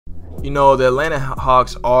You know, the Atlanta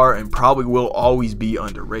Hawks are and probably will always be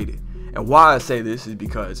underrated. And why I say this is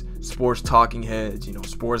because sports talking heads, you know,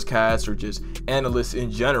 sportscasts, or just analysts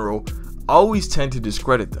in general always tend to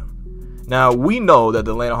discredit them. Now, we know that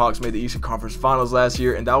the Atlanta Hawks made the Eastern Conference Finals last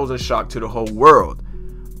year, and that was a shock to the whole world.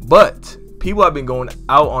 But people have been going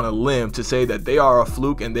out on a limb to say that they are a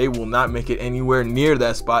fluke and they will not make it anywhere near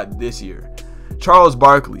that spot this year. Charles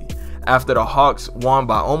Barkley, after the Hawks won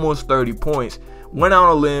by almost 30 points, went out on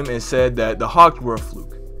a limb and said that the Hawks were a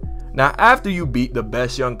fluke. Now, after you beat the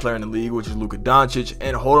best young player in the league, which is Luka Doncic,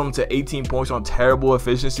 and hold him to 18 points on terrible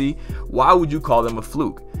efficiency, why would you call them a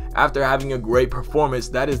fluke? After having a great performance,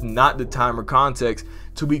 that is not the time or context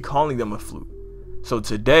to be calling them a fluke. So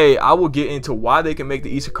today, I will get into why they can make the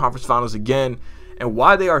Eastern Conference Finals again and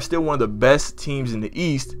why they are still one of the best teams in the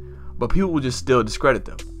East, but people will just still discredit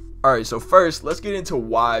them. Alright, so first, let's get into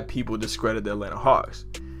why people discredit the Atlanta Hawks.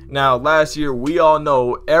 Now, last year, we all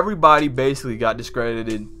know everybody basically got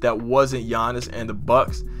discredited that wasn't Giannis and the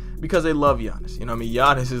Bucks because they love Giannis. You know what I mean?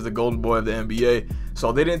 Giannis is the golden boy of the NBA,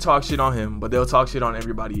 so they didn't talk shit on him, but they'll talk shit on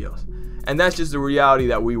everybody else. And that's just the reality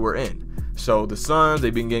that we were in. So the Suns,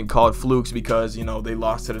 they've been getting called flukes because, you know, they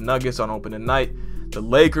lost to the Nuggets on opening night. The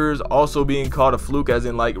Lakers also being called a fluke, as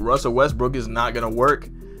in like Russell Westbrook is not going to work.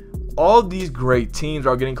 All these great teams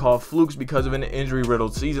are getting called flukes because of an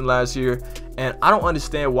injury-riddled season last year, and I don't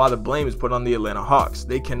understand why the blame is put on the Atlanta Hawks.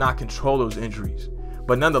 They cannot control those injuries.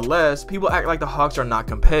 But nonetheless, people act like the Hawks are not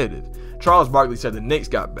competitive. Charles Barkley said the Knicks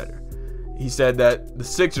got better. He said that the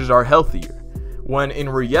Sixers are healthier, when in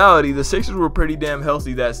reality, the Sixers were pretty damn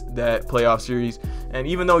healthy that playoff series. And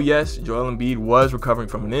even though, yes, Joel Embiid was recovering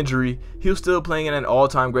from an injury, he was still playing at an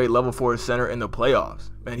all-time great level for his center in the playoffs.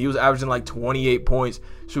 Man, he was averaging like 28 points,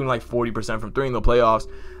 shooting like 40% from three in the playoffs.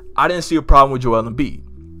 I didn't see a problem with Joel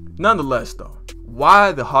Embiid. Nonetheless, though,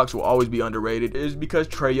 why the Hawks will always be underrated is because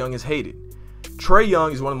Trae Young is hated. Trae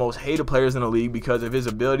Young is one of the most hated players in the league because of his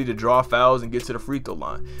ability to draw fouls and get to the free throw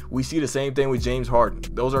line. We see the same thing with James Harden.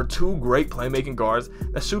 Those are two great playmaking guards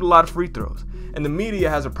that shoot a lot of free throws. And the media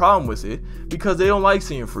has a problem with it because they don't like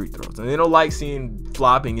seeing free throws and they don't like seeing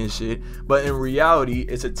flopping and shit. But in reality,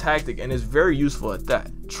 it's a tactic and it's very useful at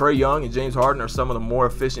that. Trae Young and James Harden are some of the more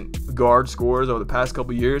efficient guard scorers over the past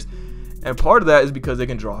couple years. And part of that is because they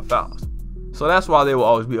can draw fouls. So that's why they will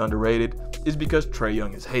always be underrated, is because Trae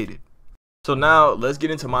Young is hated. So now let's get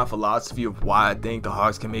into my philosophy of why I think the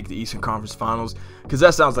Hawks can make the Eastern Conference Finals, because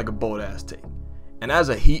that sounds like a bold ass take. And as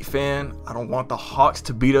a Heat fan, I don't want the Hawks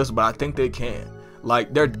to beat us, but I think they can.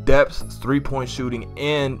 Like, their depth, three-point shooting,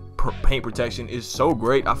 and paint protection is so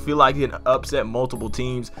great. I feel like it can upset multiple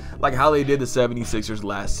teams, like how they did the 76ers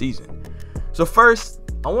last season. So first,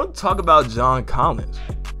 I want to talk about John Collins.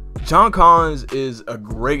 John Collins is a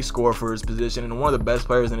great scorer for his position and one of the best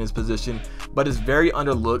players in his position, but is very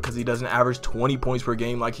underlooked because he doesn't average 20 points per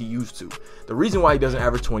game like he used to. The reason why he doesn't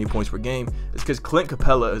average 20 points per game is because Clint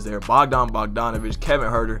Capella is there, Bogdan Bogdanovic,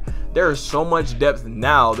 Kevin Huerter. There is so much depth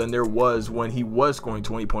now than there was when he was scoring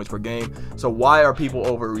 20 points per game. So why are people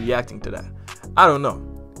overreacting to that? I don't know.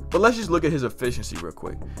 But let's just look at his efficiency real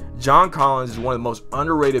quick. John Collins is one of the most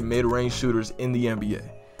underrated mid-range shooters in the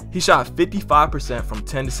NBA. He shot 55% from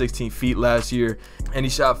 10 to 16 feet last year, and he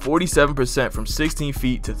shot 47% from 16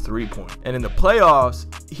 feet to 3-point. And in the playoffs,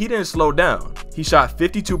 he didn't slow down. He shot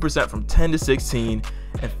 52% from 10 to 16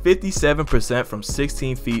 and 57% from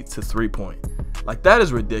 16 feet to 3-point. Like, that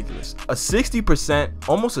is ridiculous. A 60%,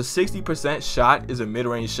 almost a 60% shot is a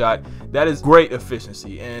mid-range shot. That is great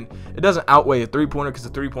efficiency, and it doesn't outweigh a three-pointer because the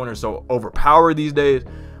three-pointer is so overpowered these days.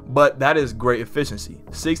 But that is great efficiency.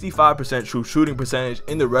 65% true shooting percentage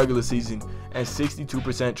in the regular season and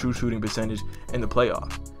 62% true shooting percentage in the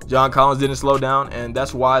playoffs. John Collins didn't slow down, and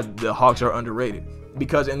that's why the Hawks are underrated.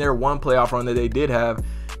 Because in their one playoff run that they didn't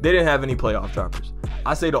have any playoff droppers.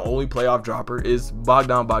 I say the only playoff dropper is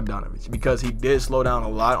Bogdan Bogdanovic because he did slow down a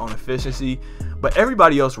lot on efficiency, but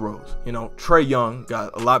everybody else rose. You know, Trae Young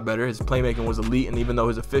got a lot better. His playmaking was elite, and even though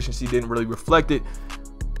his efficiency didn't really reflect it,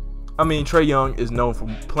 I mean, Trae Young is known for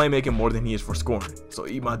playmaking more than he is for scoring, so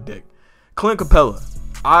eat my dick. Clint Capella,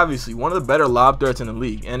 obviously one of the better lob threats in the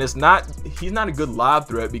league, and he's not a good lob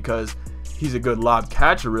threat because he's a good lob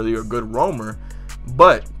catcher really, or a good roamer,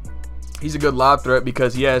 but he's a good lob threat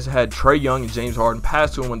because he has had Trae Young and James Harden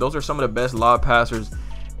pass to him, and those are some of the best lob passers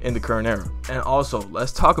in the current era. And also,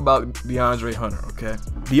 let's talk about DeAndre Hunter, okay?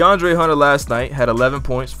 DeAndre Hunter last night had 11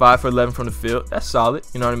 points, 5 for 11 from the field. That's solid,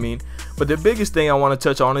 you know what I mean? But the biggest thing I want to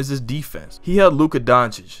touch on is his defense. He held Luka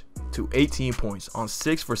Doncic to 18 points on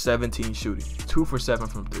 6 for 17 shooting, 2 for 7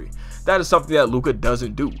 from 3. That is something that Luka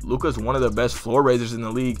doesn't do. Luka is one of the best floor raisers in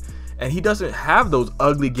the league, and he doesn't have those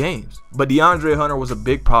ugly games. But DeAndre Hunter was a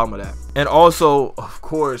big problem with that. And also, of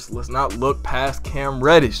course, let's not look past Cam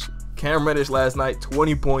Reddish. Cam Reddish last night,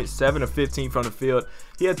 20 points, 7 of 15 from the field.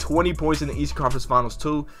 He had 20 points in the Eastern Conference Finals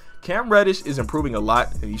too. Cam Reddish is improving a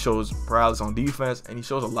lot, and he shows paralysis on defense, and he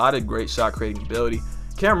shows a lot of great shot creating ability.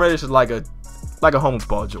 Cam Reddish is like a homeless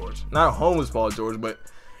Paul George. Not a homeless Paul George, but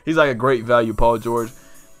he's like a great value Paul George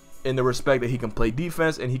in the respect that he can play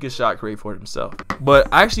defense and he can shot create for himself. But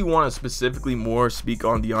I actually want to specifically more speak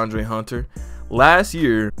on DeAndre Hunter. Last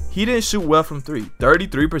year, he didn't shoot well from three.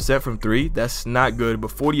 33% from three, that's not good,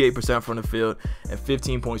 but 48% from the field and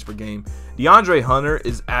 15 points per game. DeAndre Hunter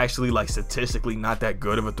is actually like statistically not that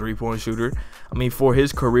good of a three-point shooter. I mean, for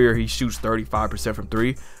his career, he shoots 35% from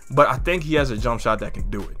three, but I think he has a jump shot that can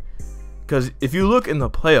do it. Because if you look in the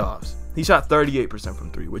playoffs, he shot 38%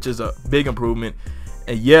 from three, which is a big improvement.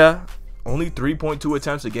 And yeah, only 3.2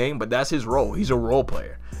 attempts a game, but that's his role. He's a role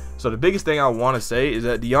player. So the biggest thing I want to say is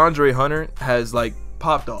that DeAndre Hunter has like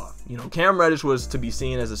popped off. You know, Cam Reddish was to be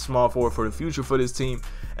seen as a small forward for the future for this team,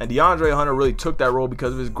 and DeAndre Hunter really took that role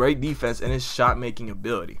because of his great defense and his shot making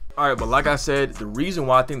ability. All right, but like I said, the reason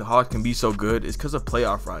why I think the Hawks can be so good is because of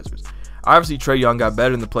playoff risers. Obviously, Trae Young got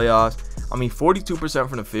better in the playoffs. I mean, 42%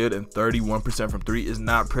 from the field and 31% from three is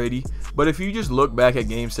not pretty. But if you just look back at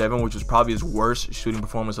Game 7, which was probably his worst shooting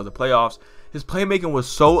performance of the playoffs, his playmaking was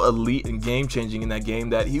so elite and game-changing in that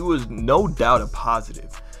game that he was no doubt a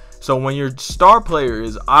positive. So when your star player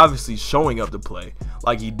is obviously showing up to play,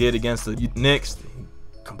 like he did against the Knicks, he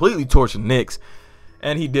completely torched the Knicks,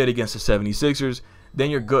 and he did against the 76ers,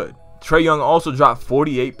 then you're good. Trae Young also dropped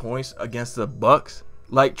 48 points against the Bucks.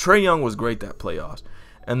 Like, Trae Young was great that playoffs.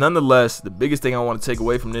 And nonetheless, the biggest thing I want to take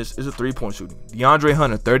away from this is a three-point shooting. DeAndre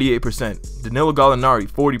Hunter, 38%. Danilo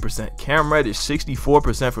Gallinari, 40%. Cam Reddish,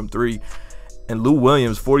 64% from three. And Lou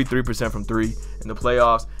Williams, 43% from three in the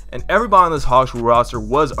playoffs. And everybody on this Hawks roster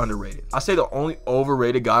was underrated. I say the only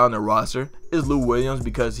overrated guy on the roster is Lou Williams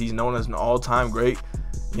because he's known as an all-time great,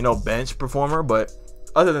 you know, bench performer. But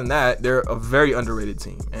other than that, they're a very underrated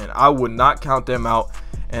team. And I would not count them out.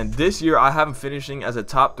 And this year, I have them finishing as a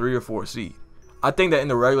top 3 or 4 seed. I think that in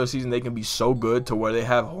the regular season, they can be so good to where they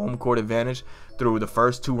have home court advantage through the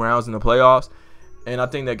first 2 rounds in the playoffs. And I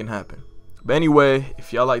think that can happen. But anyway,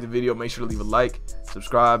 if y'all like the video, make sure to leave a like,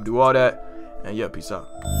 subscribe, do all that. And yeah, peace out.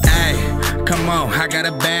 Hey, come on, I got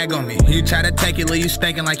a bag on me. You try to take it, leave you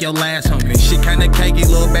stinking like your last homie. She kinda cakey,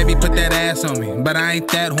 little baby, put that ass on me. But I ain't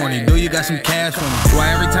that horny, do you got some cash for me? Why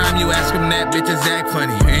every time you ask him that, bitches act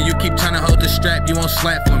funny. And you keep trying to hold the strap, you won't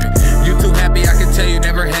slap for me. You too happy, I can tell you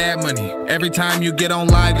never had money. Every time you get on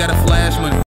live, gotta flash money.